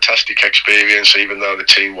was a fantastic experience, even though the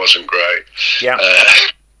team wasn't great. Yeah.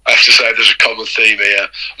 I have to say there's a common theme here.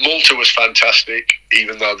 Malta was fantastic,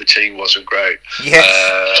 even though the team wasn't great. Yes.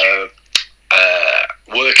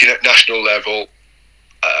 Working at national level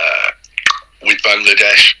with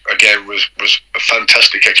Bangladesh, again, was a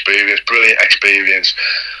fantastic experience, brilliant experience.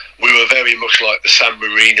 We were very much like the San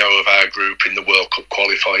Marino of our group in the World Cup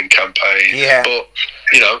qualifying campaign. Yeah. But,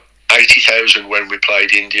 80,000 when we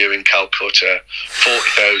played India in Calcutta,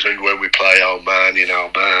 40,000 when we play Oman in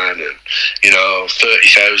Oman, and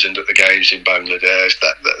 30,000 at the games in Bangladesh.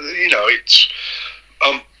 It's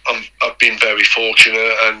I've been very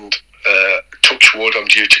fortunate, and touch wood, I'm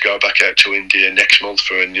due to go back out to India next month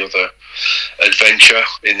for another adventure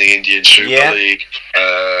in the Indian Super League.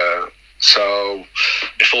 So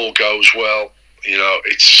if all goes well,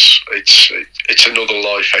 it's another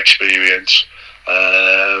life experience.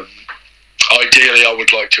 Ideally, I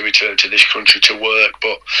would like to return to this country to work,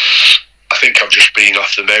 but I think I've just been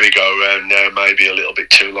off the merry-go-round now, maybe a little bit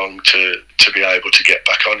too long to be able to get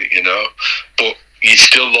back on it, But you'd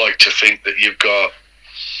still like to think that you've got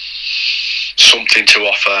something to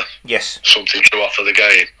offer. Yes. Something to offer the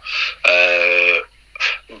game.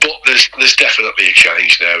 But there's definitely a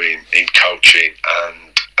change now in coaching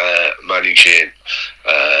and managing.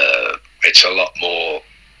 It's a lot more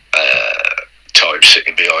time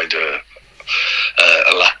sitting behind a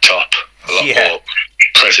laptop, a lot more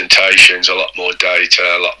presentations, a lot more data,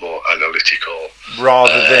 a lot more analytical.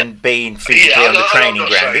 Rather than being physically on the training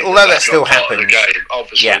ground. Although that still happens. The game.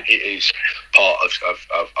 Obviously, it is part of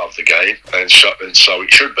the game, and so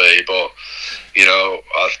it should be. But,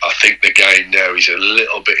 I think the game now is a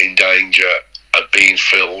little bit in danger of being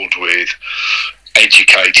filled with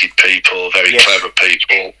educated people, very clever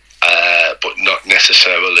people, but not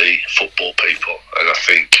necessarily football people. And I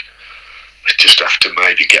think we just have to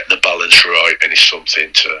maybe get the balance right, and it's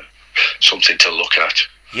something to look at.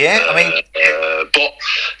 Yeah, I mean, but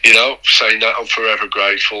saying that, I'm forever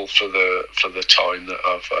grateful for the time that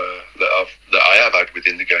I have had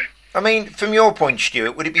within the game. I mean, from your point,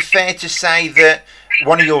 Stuart, would it be fair to say that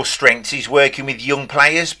one of your strengths is working with young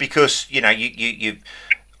players? Because you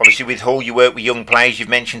obviously with Hull, you work with young players. You've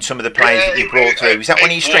mentioned some of the players that you brought through. Is that one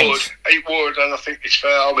of your strengths? It would, and I think it's fair.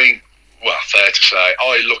 I mean, fair to say,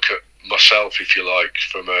 I look at myself, if you like,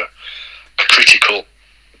 from a critical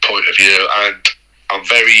point of view, and I'm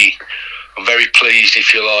very pleased,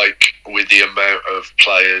 if you like, with the amount of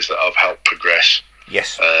players that I've helped progress.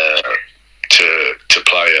 Yes. To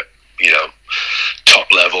play at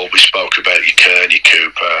top level. We spoke about your Kearney,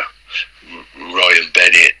 Cooper, Ryan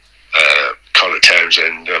Bennett,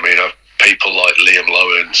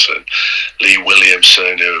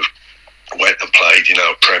 who went and played,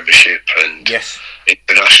 Premiership and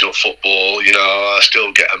international football. I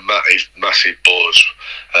still get a massive buzz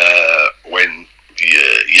when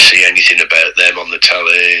you see anything about them on the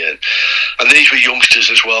telly, and these were youngsters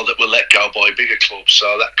as well that were let go by bigger clubs,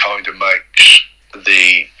 so that kind of makes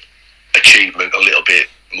the achievement a little bit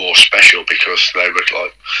more special, because they were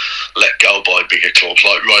like let go by bigger clubs.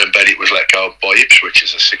 Like Ryan Bennett was let go by Ipswich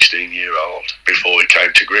as a 16-year-old before he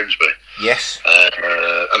came to Grimsby. Yes. And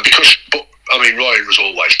Ryan was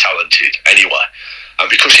always talented anyway, and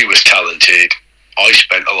because he was talented, I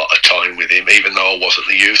spent a lot of time with him, even though I wasn't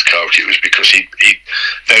the youth coach. It was because he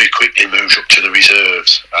very quickly moved up to the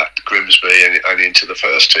reserves at Grimsby and into the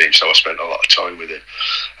first team, so I spent a lot of time with him.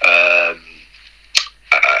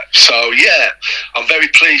 I'm very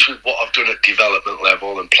pleased with what I've done at development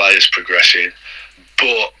level and players progressing,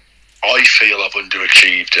 but I feel I've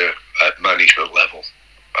underachieved at management level,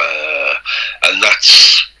 and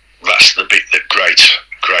that's the bit that grates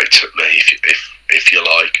at me, if you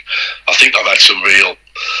like. I think I've had some real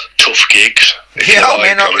tough gigs. Looking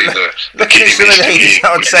at some of these,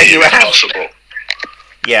 I would say you have. Impossible.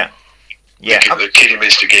 Yeah. The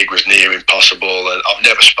Kidderminster gig was near impossible, and I've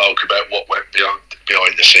never spoke about what went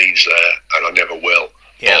behind the scenes there, and I never will.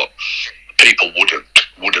 Yeah. But people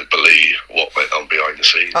wouldn't believe what went on behind the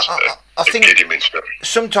scenes. I think Kidderminster.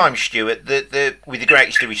 Sometimes, Stuart, with the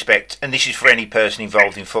greatest of respect, and this is for any person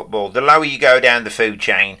involved in football, the lower you go down the food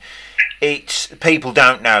chain, it's people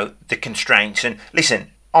don't know the constraints. And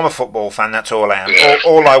listen, I'm a football fan. That's all I am. Yeah.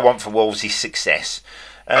 All I want for Wolves is success.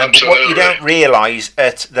 But what you don't realise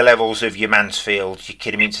at the levels of your Mansfield, your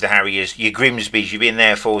Kidderminster Harriers, your Grimsby's, you've been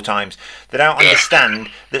there 4 times, they don't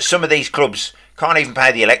understand that some of these clubs can't even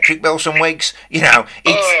pay the electric bill some weeks. We at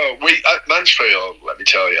Mansfield, let me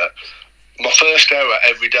tell you, my first hour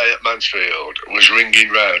every day at Mansfield was ringing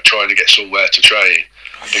round trying to get somewhere to train,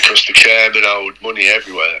 because the chairman owed money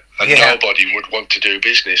everywhere, and nobody would want to do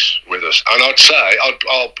business with us. And I'd say,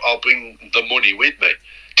 I'll bring the money with me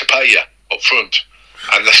to pay you up front,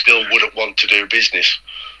 and they still wouldn't want to do business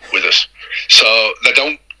with us. So they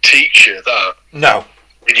don't teach you that. No.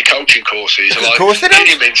 In your coaching courses. Of course they don't.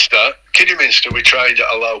 Kidderminster, we trained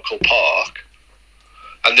at a local park,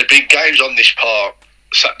 and there'd been games on this park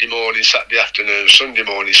Saturday morning, Saturday afternoon, Sunday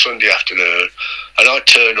morning, Sunday afternoon, and I'd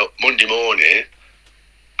turn up Monday morning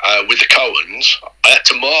with the cones. I had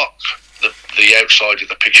to mark the outside of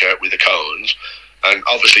the pitch out with the cones, and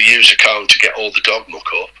obviously use a cone to get all the dog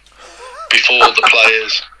muck up before the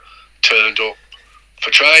players turned up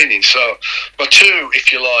for training. So my 2,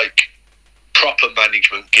 if you like, proper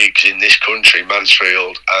management gigs in this country,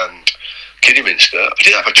 Mansfield and Kidderminster, I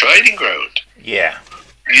didn't have a training ground. Yeah.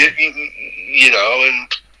 And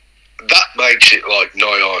that makes it like nigh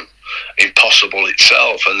on impossible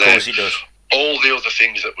itself. And then of course it does. All the other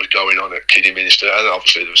things that were going on at Kidderminster, and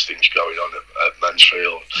obviously there was things going on at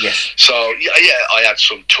Mansfield. Yes. So I had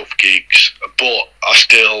some tough gigs, but I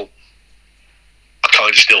kind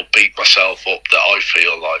of still beat myself up that I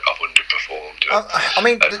feel like I've underperformed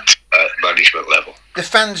at management level. The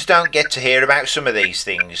fans don't get to hear about some of these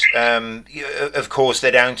things. Of course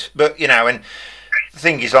they don't. But, and the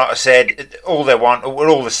thing is, like I said, all they want, we're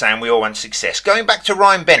all the same, we all want success. Going back to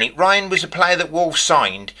Ryan Bennett, Ryan was a player that Wolves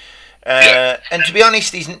signed. And to be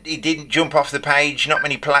honest, he didn't jump off the page. Not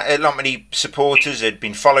many supporters had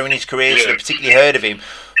been following his career, so they particularly heard of him.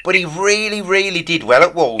 But he really, really did well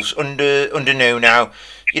at Wolves under Nuno.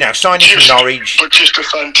 Signing from Norwich. But just a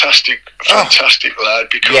fantastic lad,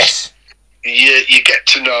 because you get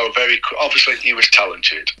to know obviously he was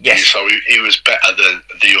talented. Yes. So he was better than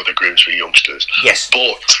the other Grimsby youngsters. Yes.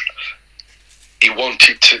 But he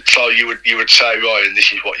wanted to, so you would say, Ryan,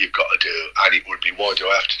 this is what you've got to do, and it would be, why do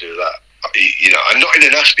I have to do that? And not in a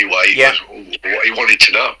nasty way. He wanted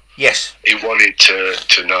to know. Yes. He wanted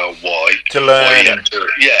to know why. To learn. Why he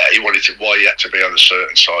had to be on a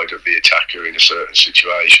certain side of the attacker in a certain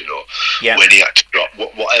situation, or when he had to drop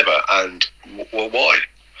whatever, and why.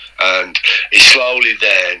 And he slowly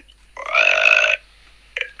then,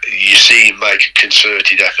 you see him make a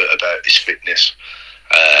concerted effort about his fitness.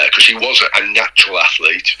 Because he was a natural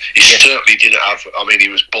athlete. He certainly didn't have, he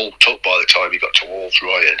was bulked up by the time he got to Wolves,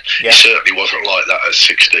 Ryan. He certainly wasn't like that at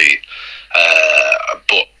 16.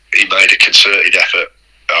 But he made a concerted effort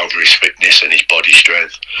over his fitness and his body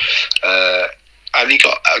strength. And he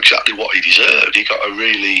got exactly what he deserved. He got a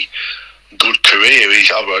really good career.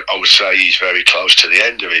 I would say he's very close to the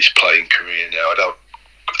end of his playing career now.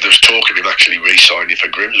 There's talk of him actually re-signing for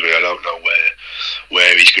Grimsby. I don't know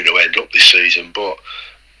where he's going to end up this season, but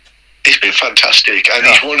he's been fantastic, and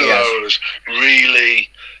he's one of those really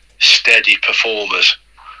steady performers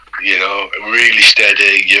You know, really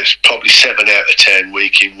steady. Yes, probably 7 out of 10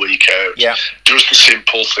 week in, week out. Yeah. Does the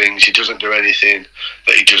simple things. He doesn't do anything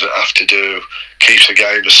that he doesn't have to do. Keeps the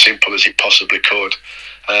game as simple as he possibly could.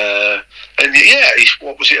 And yeah,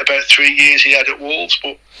 what was it, about 3 years he had at Wolves?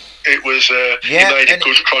 But it was he made a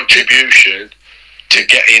good contribution to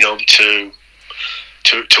getting on to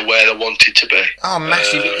where they wanted to be. Oh,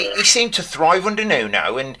 massive. He seemed to thrive under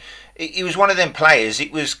Nuno, and he was one of them players.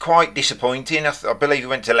 It was quite disappointing. I believe he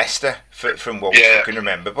went to Leicester from Wolves, I can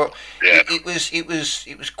remember. But it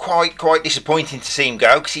was quite disappointing to see him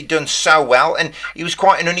go, because he'd done so well, and he was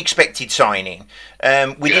quite an unexpected signing.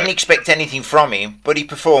 We didn't expect anything from him, but he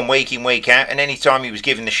performed week in, week out, and any time he was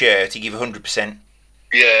given the shirt, he gave 100%.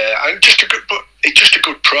 Yeah, and just a good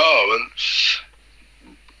pro, and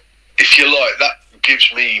if you like, that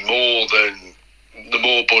gives me more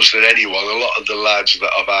buzz than anyone. A lot of the lads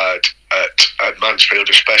that I've had at Mansfield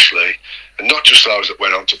especially, and not just those that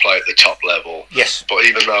went on to play at the top level, yes, but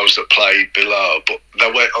even those that played below, but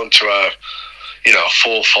they went on to have,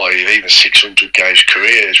 400, 500, even 600 games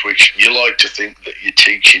careers, which you like to think that you're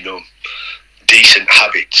teaching them decent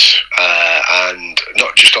habits, and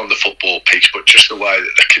not just on the football pitch, but just the way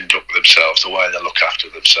that they conduct themselves, the way they look after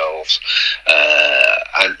themselves,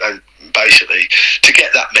 and basically to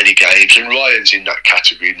get that many games. And Ryan's in that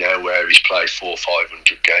category now, where he's played 400 or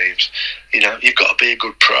 500 games. You've got to be a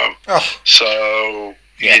good pro. So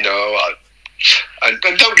and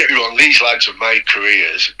don't get me wrong, these lads have made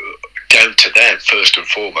careers. Down to them, first and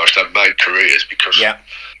foremost, have made careers because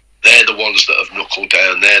they're the ones that have knuckled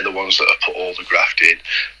down, they're the ones that have put all the graft in.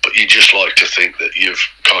 But you just like to think that you've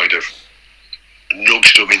kind of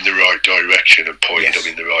nudged them in the right direction and pointed them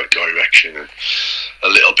in the right direction, and a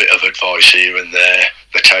little bit of advice here and there,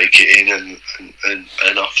 they take it in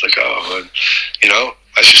and off they go. And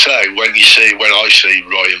as you say, when I see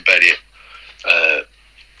Ryan Bennett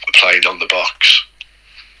playing on the box,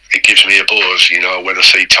 it gives me a buzz, when I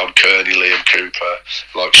see Tom Kearney, Liam Cooper,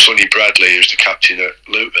 like Sonny Bradley, who's the captain at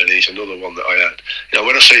Luton. He's another one that I had.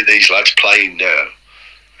 When I see these lads playing now,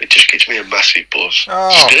 it just gives me a massive buzz.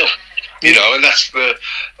 Still, and that's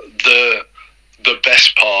the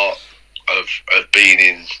best part of being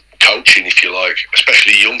in coaching, if you like,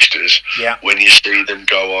 especially youngsters. When you see them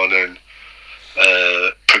go on and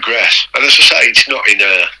progress. And as I say, it's not in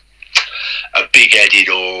a big-headed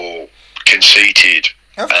or conceited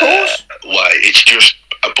way. It's just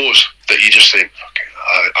a buzz that you just think,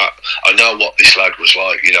 I know what this lad was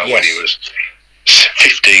like, when he was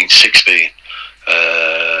 15, 16.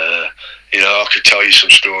 I could tell you some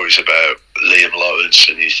stories about Liam Lawrence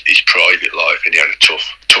and his private life, and he had a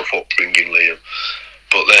tough upbringing, Liam.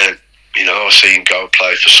 But then, I see him go and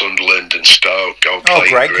play for Sunderland and Stoke, go and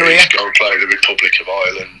play in Greece, go and play in the Republic of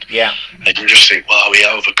Ireland. Yeah. And you just think, wow, he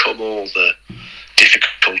overcome all the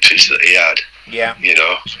difficulties that he had. Yeah.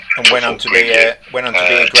 And went on to be a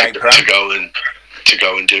great pro. To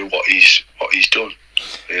go and do what he's done.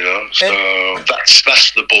 So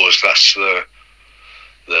that's the buzz. That's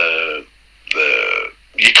the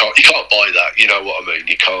you can't buy that. You know what I mean?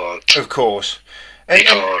 You can't. Of course.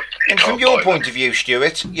 And from your point of view,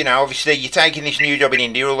 Stuart, obviously you're taking this new job in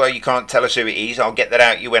India, although you can't tell us who it is. I'll get that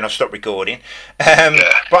out you when I stop recording.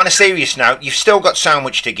 But on a serious note, you've still got so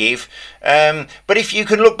much to give. But if you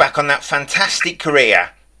can look back on that fantastic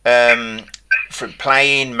career, from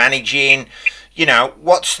playing, managing,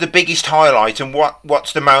 what's the biggest highlight, and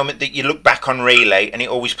what's the moment that you look back on really and it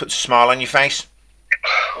always puts a smile on your face?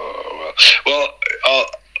 Well,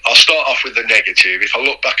 I'll start off with the negative. If I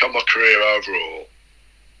look back on my career overall,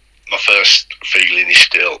 my first feeling is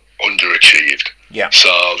still underachieved. Yeah. So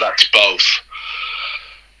that's both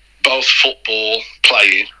football,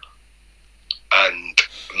 playing, and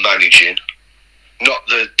managing. Not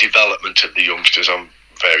the development of the youngsters. I'm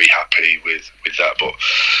very happy with that, but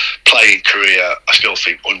playing career, I still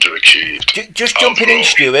think underachieved. Just jumping in,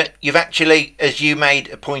 Stuart, you've actually, as you made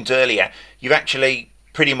a point earlier, you've actually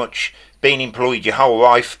pretty much been employed your whole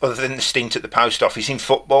life, other than the stint at the post office, in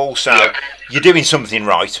football, so you're doing something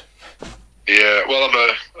right. Yeah, well, am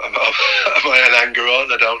I an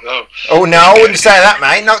hanger-on? I don't know. Oh no, I wouldn't say that,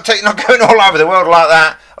 mate. Not going all over the world like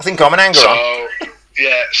that. I think I'm an hanger-on.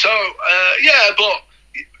 But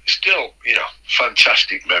still,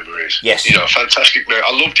 fantastic memories. Yes. Fantastic memories.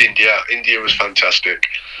 I loved India. India was fantastic.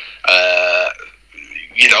 I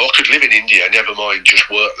could live in India, never mind just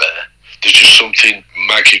work there. There's just something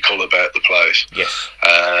magical about the place. Yes.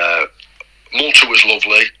 Malta was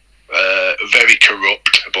lovely. Very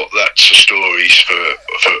corrupt, but that's stories for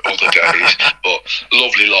other days. But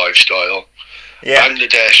lovely lifestyle. Yeah.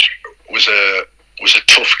 Bangladesh was a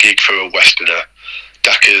tough gig for a Westerner.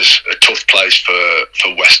 Dhaka's a tough place for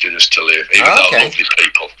Westerners to live, even though lovely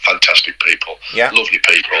people, fantastic people, lovely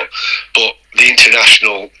people. But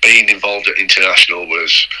being involved at international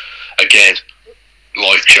was, again,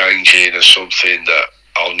 life-changing and something that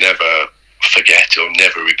I'll never forget or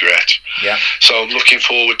never regret. Yeah. So I'm looking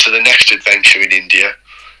forward to the next adventure in India.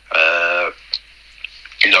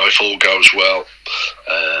 If all goes well,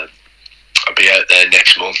 I'll be out there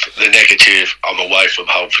next month. The negative, I'm away from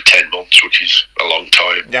home for 10 months, which is a long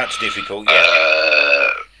time. That's difficult, that'll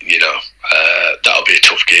be a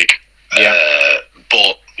tough gig. Yeah.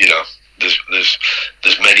 But,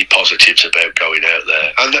 there's many positives about going out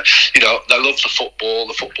there. And, they love the football.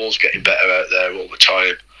 The football's getting better out there all the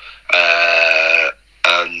time.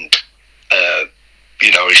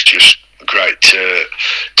 It's just great to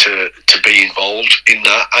be involved in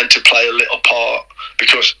that and to play a little part,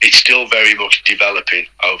 because it's still very much developing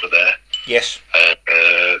over there. Yes.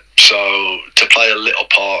 So to play a little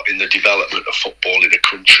part in the development of football in a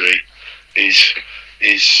country is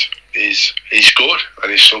good,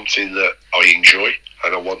 and is something that I enjoy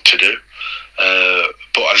and I want to do.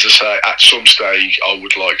 But as I say, at some stage I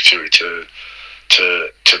would like to return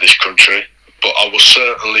to this country, but I will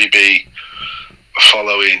certainly be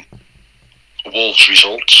following Wolves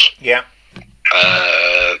results. Yeah.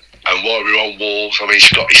 And while we're on Wolves,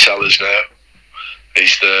 Scotty Sellers now,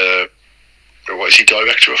 he's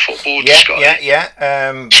director of football? Yeah,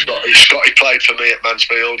 Scotty. Scotty played for me at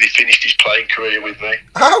Mansfield. He finished his playing career with me.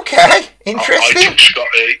 Okay, interesting.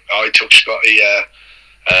 I took Scotty,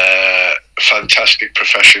 fantastic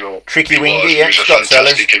professional. Tricky winger, He was a Scott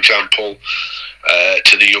fantastic Sellers. example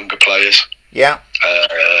to the younger players. Yeah.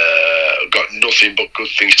 Got nothing but good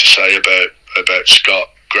things to say about Scott.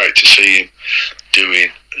 Great to see him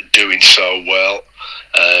doing so well.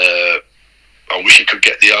 I wish he could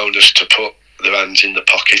get the owners to put their hands in the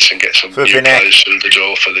pockets and get some new players through the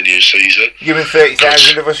door for the new season. You and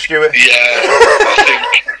 30,000 of us, Stuart. Yeah, I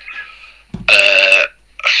think.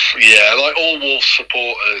 Like all Wolves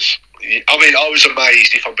supporters. I was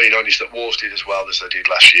amazed, if I'm being honest, that Wolves did as well as they did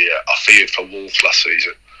last year. I feared for Wolves last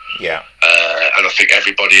season. Yeah. And I think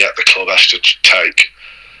everybody at the club has to take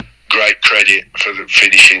great credit for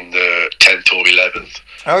finishing the 10th or 11th.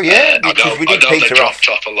 Oh yeah, because we did they dropped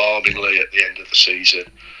off alarmingly at the end of the season.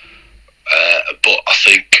 But I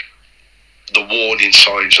think the warning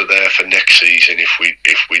signs are there for next season if we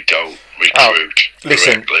don't recruit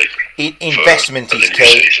correctly. Investment is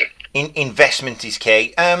key. Investment is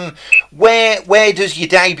key. Where does your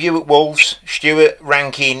debut at Wolves, Stuart,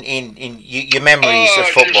 rank in your memories of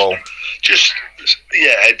football?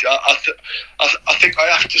 I think I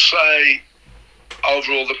have to say,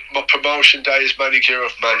 overall, my promotion day as manager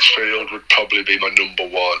of Mansfield would probably be my number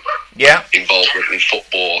one involvement in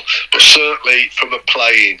football. But certainly from a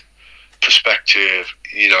playing perspective,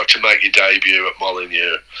 to make your debut at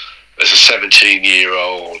Molineux as a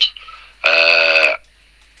 17-year-old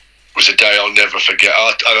was a day I'll never forget.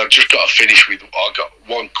 And I've just got to finish with. I got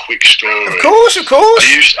one quick story. Of course.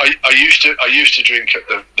 I used to drink at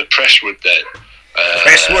the Presswood then.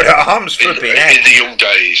 Presswood Arms, in the young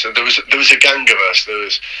days, and there was a gang of us. There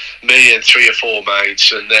was me and 3 or 4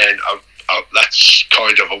 mates, and then that's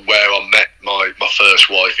kind of where I met my first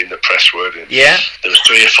wife in the Presswood. And there was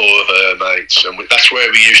 3 or 4 of her mates, and that's where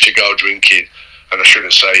we used to go drinking. And I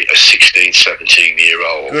shouldn't say a 16,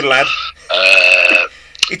 17-year-old. Good lad.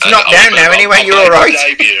 It's not down now anyway. You're all right.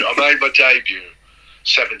 I made my debut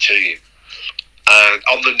 17, and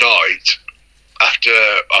on the night after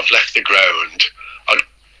I've left the ground, I'd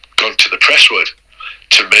gone to the Presswood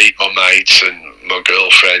to meet my mates and my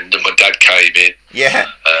girlfriend, and my dad came in.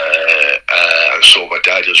 Yeah. And saw my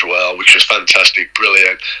dad as well, which was fantastic,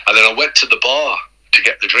 brilliant. And then I went to the bar to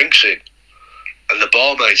get the drinks in, and the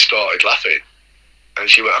barmaid started laughing, and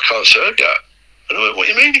she went, "I can't serve you." And I went, "What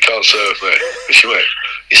do you mean you can't serve me?" And she went,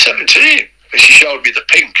 "You're 17. And she showed me the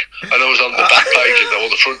Pink, and I was on the back page or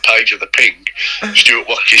the front page of the Pink. Stuart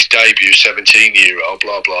Watkiss debut, 17-year-old,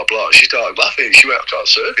 blah blah blah. She started laughing. She went, "I can't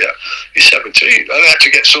serve you. You're 17." And I had to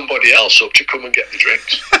get somebody else up to come and get the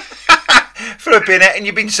drinks. Flipping it, and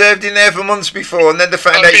you've been served in there for months before, and then they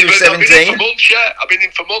found out you were 17. I've been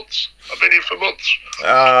in for months. Yeah, I've been in for months.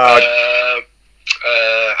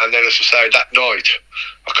 And then, as I say, that night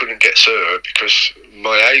I couldn't get served because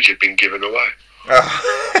my age had been given away.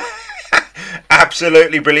 Oh.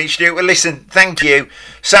 Absolutely brilliant, Stuart. Well, listen, thank you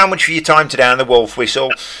so much for your time today on the Wolf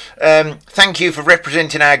Whistle. Thank you for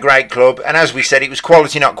representing our great club, and as we said, it was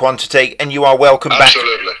quality not quantity, and you are welcome back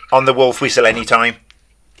on the Wolf Whistle anytime.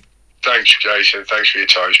 Thanks, Jason. Thanks for your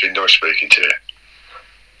time. It's been nice speaking to you.